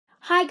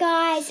Hi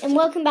guys, and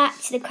welcome back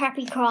to the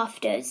Crappy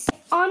Crafters.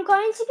 I'm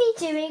going to be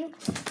doing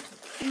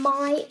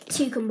my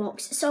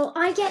ToucanBox. So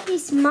I get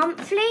this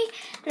monthly,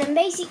 and I'm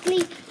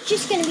basically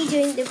just going to be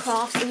doing the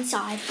crafts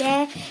inside.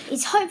 There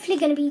is hopefully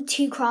going to be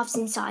 2 crafts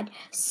inside.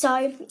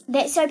 So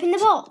let's open the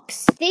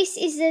box. This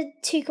is the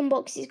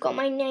ToucanBox. It's got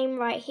my name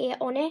right here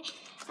on it,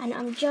 and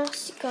I'm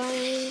just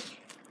going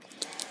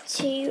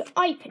to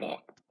open it.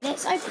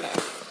 Let's open it.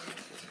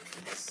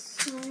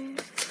 So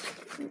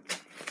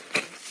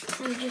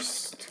I'm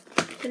just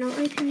going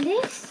to open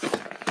this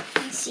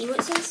and see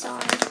what's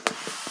inside.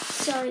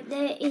 So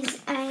there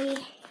is a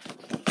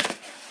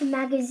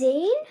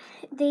magazine.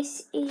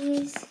 This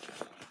is,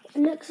 it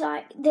looks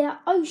like the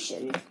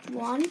ocean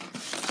one.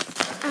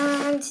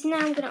 And now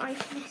I'm going to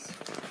open this.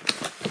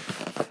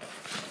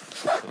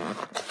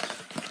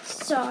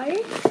 So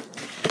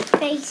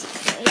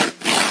basically,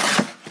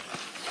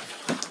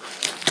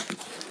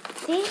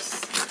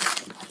 this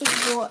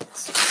is what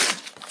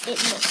it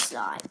looks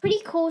like.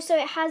 Pretty cool. So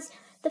it has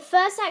the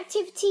first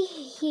activity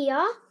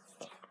here,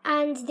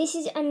 and this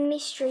is a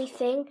mystery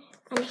thing,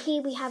 and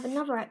here we have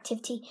another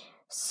activity.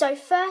 So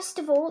first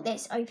of all,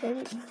 let's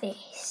open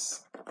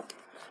this.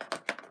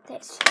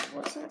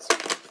 What's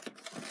inside?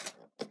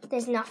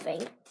 There's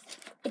nothing.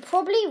 It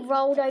probably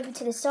rolled over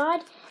to the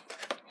side.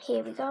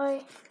 Here we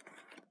go.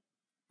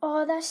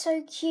 Oh, that's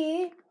so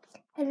cute.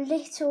 A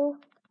little,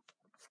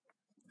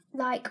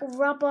 like,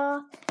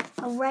 rubber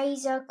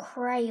eraser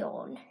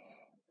crayon.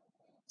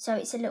 So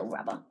it's a little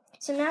rubber.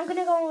 So now I'm going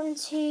to go on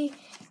to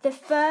the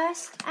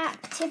first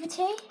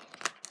activity.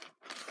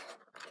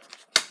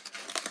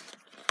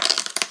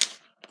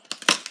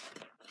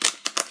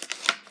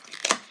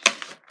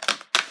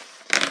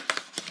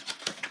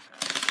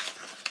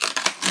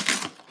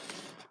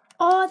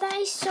 Oh, that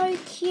is so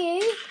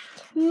cute.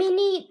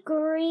 Mini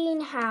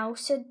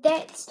greenhouse. So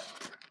let's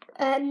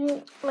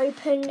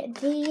open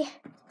the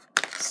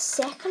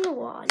second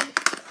one.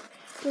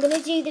 I'm going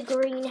to do the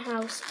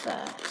greenhouse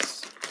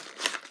first.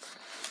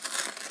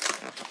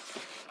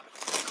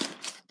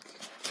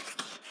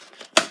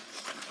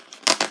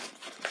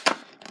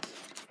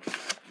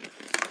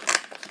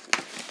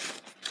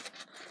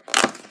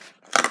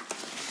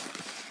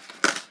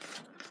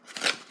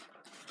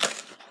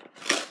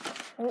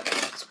 Oh,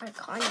 I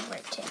kind of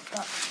ripped it,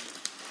 but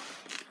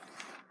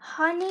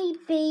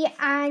honeybee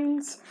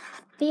and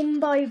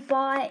bimbo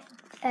by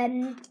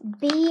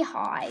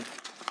beehive.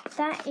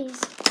 That is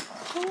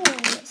cool.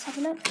 Let's have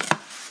a look.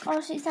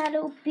 Oh, so it's that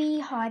little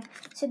beehive.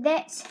 So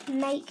let's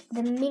make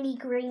the mini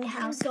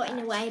greenhouse. Got in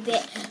the way a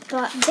bit,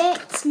 but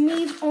let's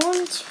move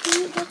on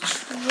to the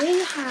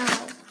tree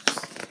house.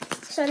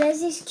 So there's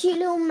this cute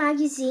little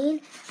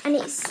magazine, and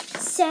it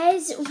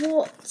says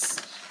what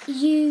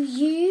you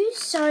use.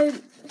 So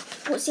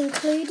what's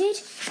included.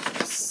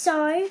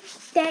 So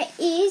there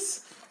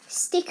is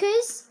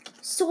stickers,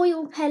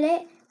 soil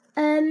pellet,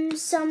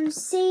 some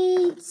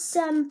seeds,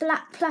 some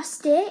black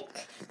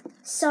plastic,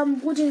 some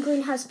wooden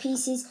greenhouse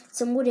pieces,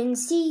 some wooden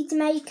seed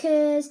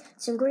makers,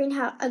 some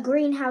a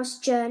greenhouse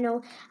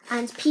journal,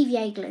 and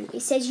PVA glue.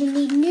 It says you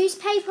need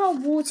newspaper,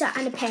 water,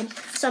 and a pen.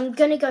 So I'm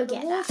gonna go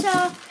get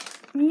water,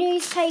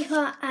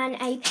 newspaper, and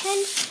a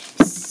pen.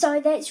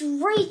 So let's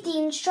read the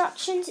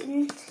instructions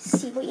and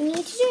see what you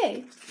need to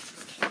do.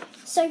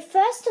 So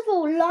first of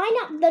all, line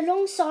up the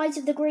long sides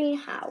of the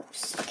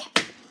greenhouse. Okay.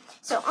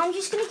 So I'm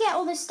just going to get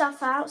all the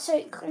stuff out.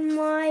 So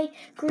my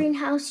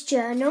greenhouse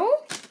journal.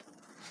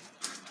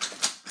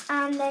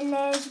 And then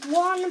there's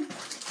one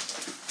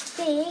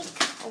big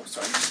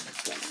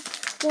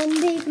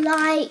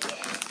like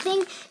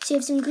thing. So you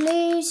have some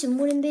glue, some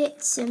wooden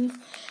bits,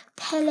 some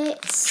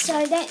pellets.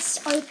 So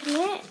let's open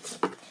it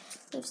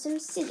with some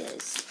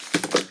scissors.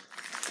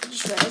 I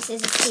just realised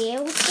there's a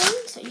peel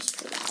thing, so just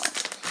pull that off.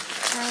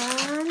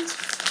 And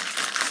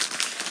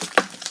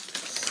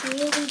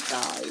here we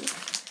go.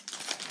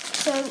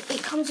 So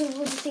it comes with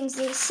all the things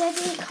that it said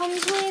it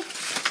comes with.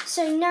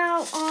 So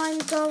now I'm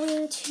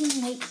going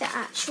to make the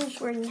actual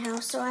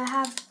greenhouse. So I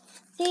have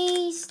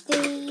these,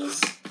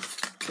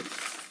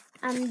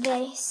 and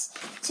this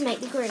to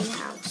make the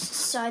greenhouse.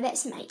 So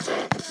let's make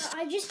it. So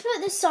I just put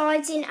the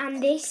sides in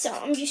and this. So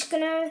I'm just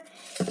going to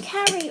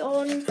carry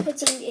on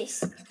putting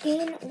this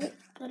in.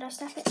 Oh, did I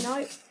step it?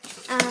 No.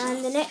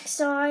 And the next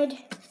side.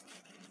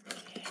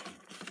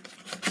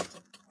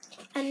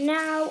 And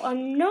now I've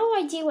no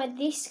idea where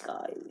this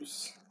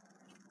goes.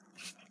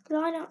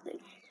 Line up the...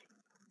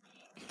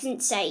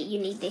 Didn't say you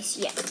need this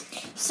yet.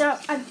 So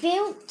I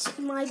built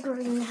my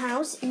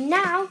greenhouse.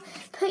 Now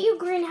put your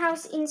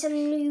greenhouse in some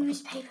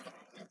newspaper.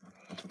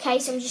 Okay,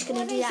 so I'm just going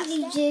to do that. What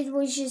I basically did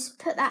was just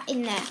put that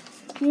in there.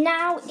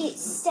 Now it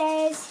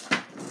says,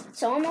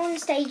 so I'm on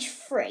stage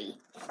 3.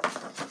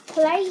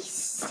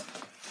 Place.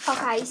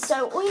 Okay,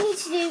 so all you need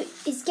to do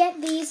is get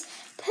these,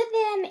 put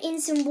them in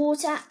some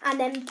water, and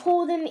then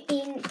pour them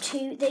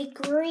into the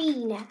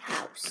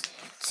greenhouse.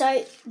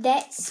 So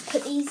let's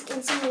put these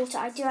in some water.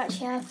 I do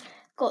actually have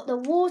got the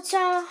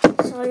water,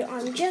 so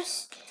I'm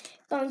just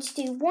going to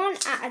do one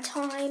at a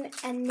time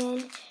and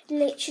then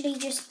literally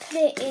just put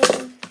it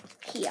in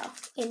here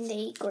in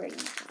the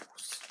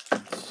greenhouse.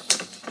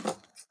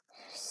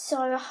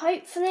 So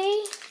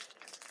hopefully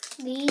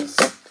these,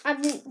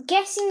 I'm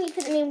guessing you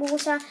put them in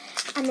water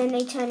and then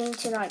they turn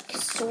into like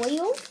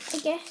soil, I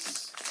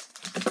guess.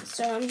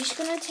 So I'm just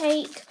going to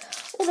take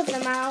all of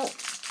them out.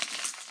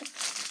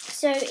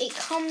 So it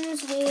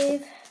comes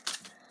with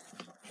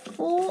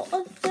 4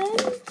 of them.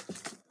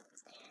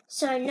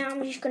 So now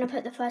I'm just going to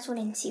put the first one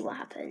in and see what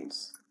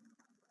happens.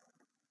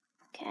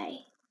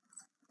 Okay.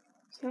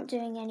 It's not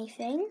doing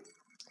anything.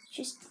 It's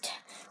just,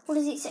 what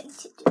does it say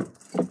to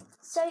do?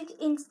 Soak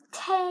in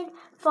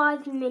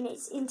 5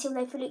 minutes until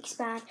they fully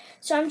expand.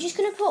 So I'm just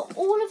going to put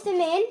all of them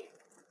in.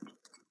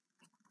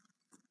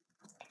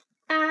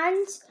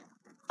 And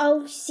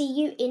I'll see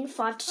you in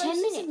 5 to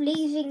 10 minutes.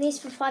 Leaving this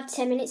for 5 to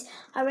 10 minutes,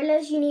 I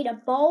realise you need a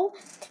bowl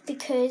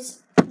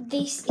because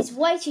this is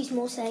way too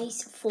small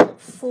space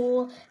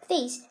for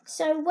these.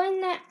 So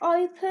when they're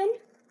open,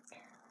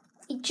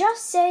 it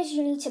just says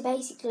you need to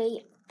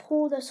basically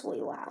pour the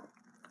soil out.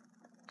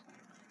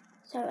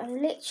 So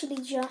I'm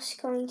literally just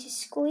going to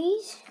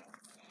squeeze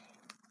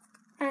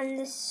and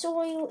the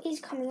soil is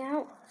coming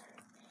out.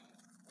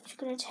 I'm just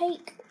going to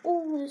take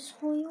all the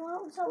soil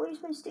out. Is that what you're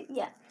supposed to do?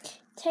 Yeah.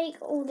 Take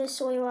all the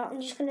soil out.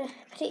 I'm just going to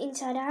put it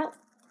inside out.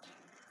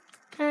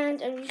 And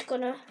I'm just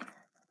going to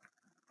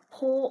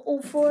pour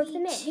all 4 of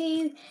them in.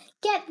 To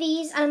get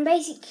these, I'm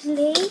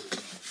basically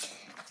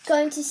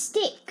going to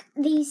stick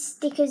these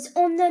stickers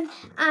on them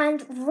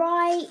and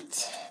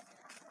write,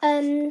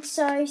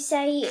 so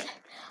say,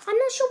 I'm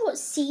not sure what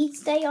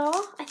seeds they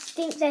are. I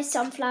think they're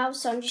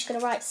sunflowers, so I'm just going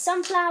to write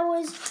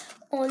sunflowers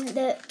on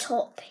the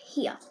top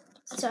here.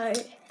 So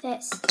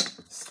let's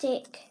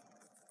stick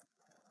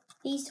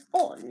these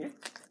on. I'm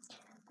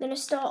going to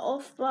start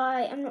off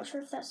by, I'm not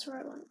sure if that's the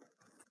right one.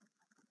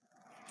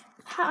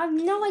 I have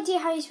no idea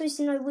how you're supposed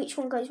to know which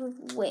one goes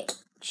with which,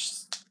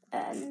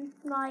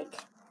 like,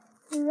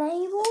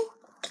 label.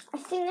 I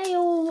think they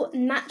all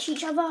match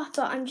each other,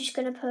 but I'm just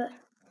going to put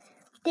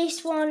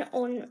this one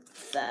on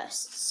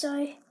first.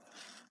 So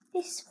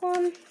this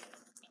one,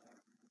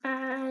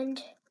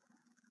 and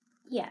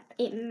yeah,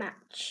 it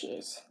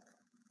matches.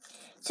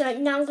 So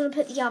now I'm going to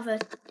put the other.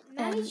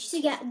 Managed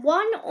to get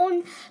one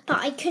on, but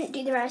I couldn't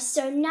do the rest.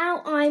 So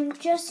now I'm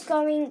just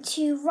going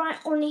to write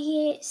on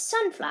here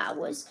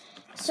sunflowers.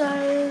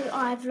 So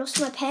I've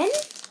lost my pen.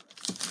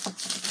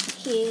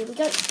 Here we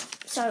go.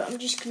 So I'm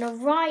just going to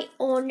write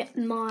on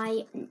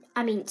my,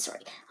 I'm going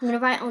to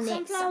write on the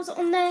sunflowers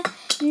on there.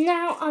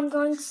 Now I'm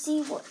going to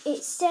see what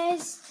it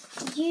says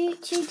you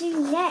to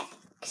do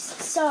next.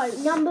 So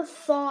number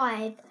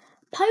 5.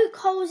 Poke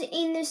holes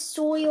in the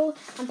soil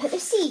and put the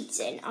seeds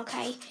in,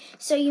 okay?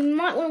 So you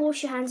might want to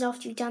wash your hands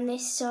after you've done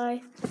this,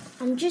 so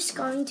I'm just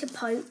going to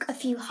poke a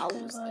few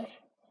holes.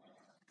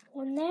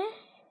 One there,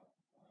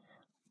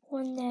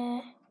 one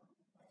there,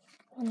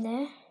 one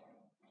there,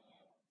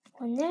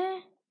 one there,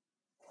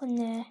 one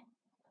there,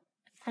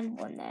 and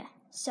one there.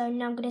 So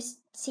now I'm going to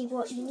see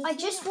what you need. I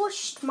just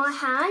washed my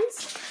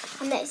hands,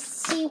 and let's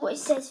see what it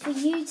says for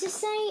you to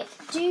say.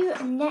 Do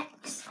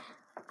next.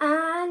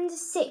 And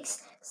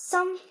 6.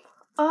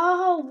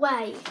 Oh,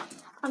 wait.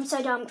 I'm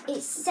so dumb.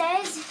 It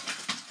says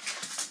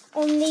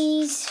on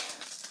these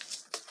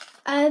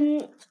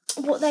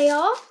what they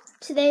are.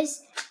 So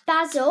there's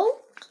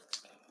basil,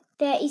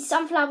 there is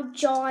sunflower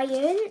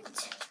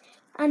giant,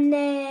 and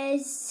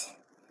there's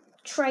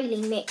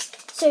trailing mix.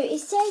 So it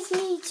says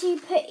me to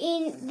put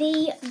in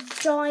the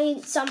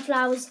giant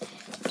sunflowers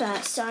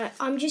first. So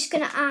I'm just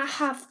going to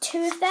have 2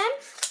 of them.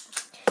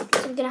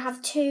 So I'm going to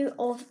have 2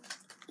 of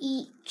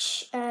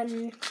each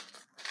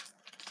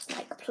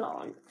like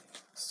plant.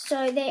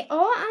 So they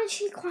are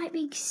actually quite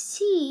big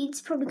seeds,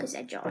 probably because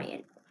they're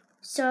giant.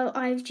 So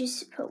I've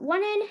just put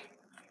 1 in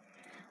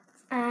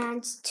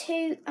and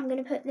 2. I'm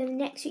going to put them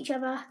next to each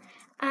other.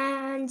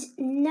 And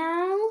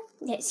now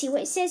let's see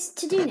what it says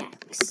to do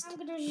next. I'm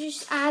going to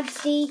just add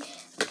the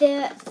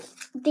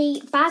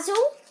basil.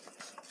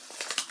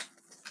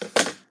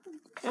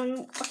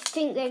 I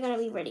think they're going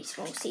to be really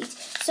small seeds.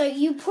 So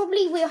you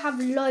probably will have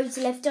loads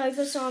left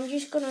over. So I'm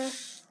just going to,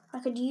 I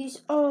could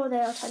use, oh,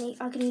 they are tiny.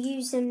 I can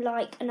use them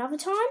like another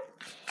time.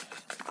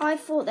 I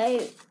thought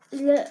they,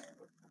 look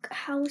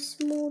how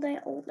small they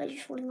are. Oh, they're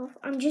just falling off.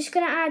 I'm just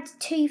going to add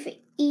 2 for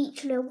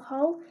each little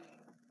hole.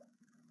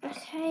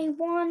 Okay,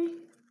 1,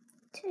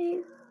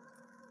 2,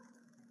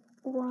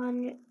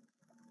 1,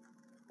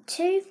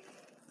 2.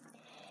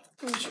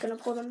 I'm just going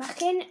to pour them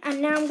back in.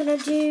 And now I'm going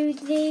to do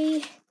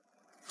the,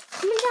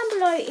 comment down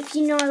below if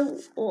you know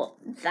what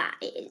that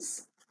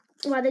is.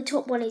 Well, the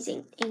top one is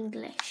in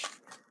English.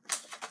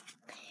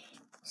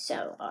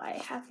 So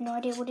I have no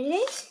idea what it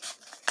is.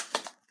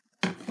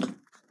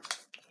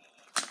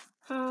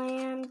 I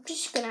am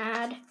just going to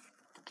add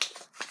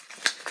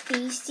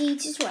these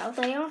seeds as well.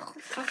 They are,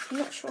 I'm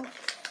not sure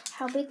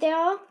how big they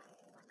are.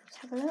 Let's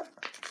have a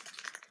look.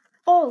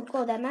 Oh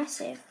god, they're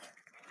massive.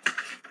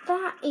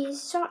 That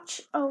is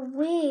such a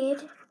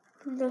weird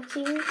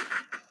looking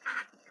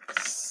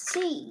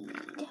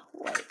seed.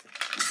 Wait,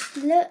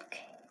 look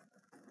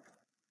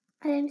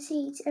at them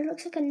seeds. It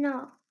looks like a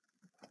nut.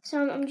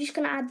 So I'm just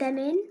going to add them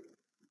in.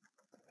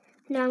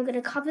 Now I'm going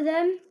to cover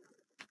them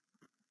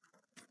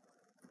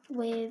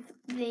with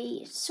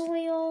the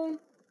soil.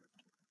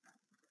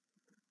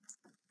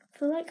 I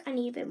feel like I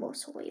need a bit more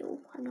soil.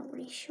 I'm not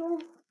really sure.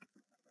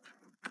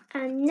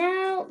 And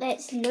now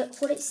let's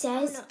look what it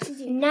says.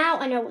 Now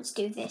I know what to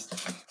do with this.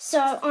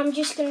 So I'm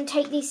just going to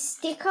take this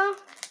sticker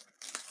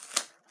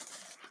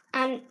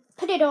and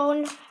put it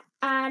on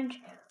and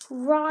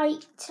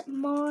write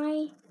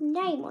my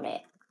name on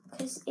it.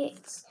 Because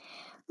it's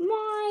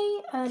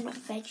my, not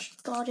veg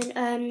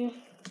garden,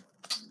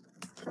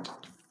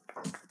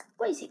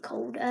 what is it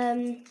called?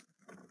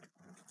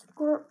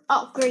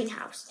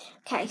 Greenhouse.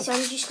 Okay, so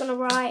I'm just going to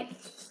write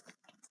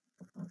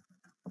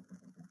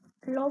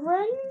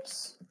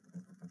Lauren's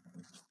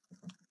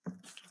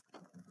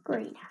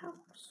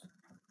greenhouse.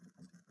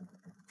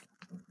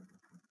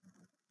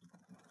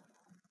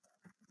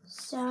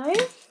 So,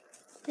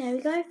 there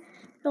we go.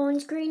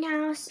 Lauren's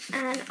greenhouse.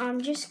 And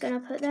I'm just going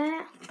to put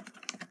that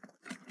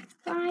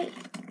right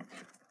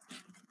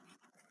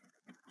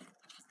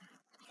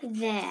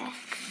there.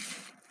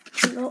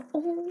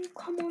 Oh,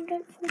 come on,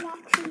 don't fall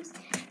out, please.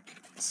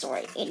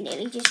 Sorry, it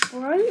nearly just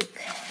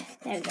broke.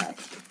 There we go.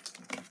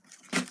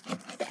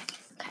 There.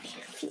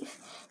 Okay, phew.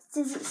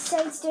 Does it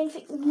say to do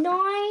anything?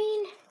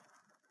 9.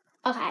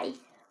 Okay,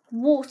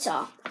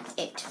 water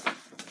it.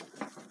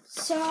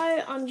 So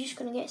I'm just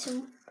gonna get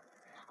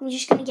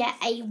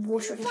a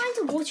watering. Find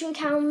a watering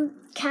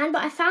can,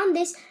 but I found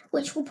this,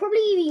 which will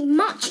probably be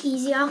much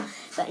easier.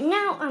 But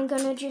now I'm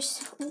gonna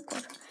just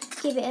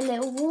give it a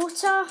little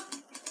water.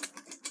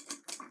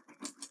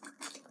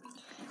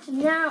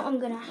 Now I'm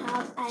going to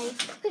have a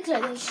quick look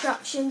at the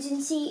instructions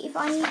and see if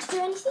I need to do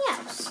anything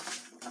else.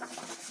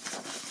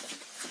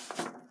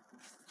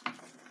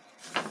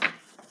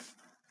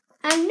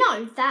 And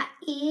no, that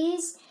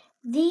is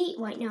the...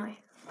 Wait, no.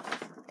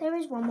 There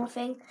is one more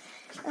thing.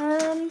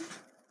 Where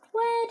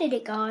did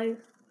it go?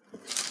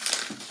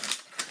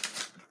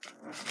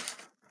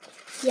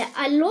 Yeah,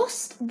 I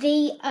lost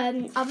the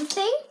other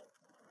thing.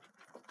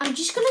 I'm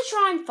just going to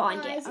try and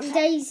find it. Okay.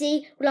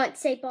 Daisy would like to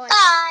say bye.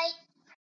 Bye.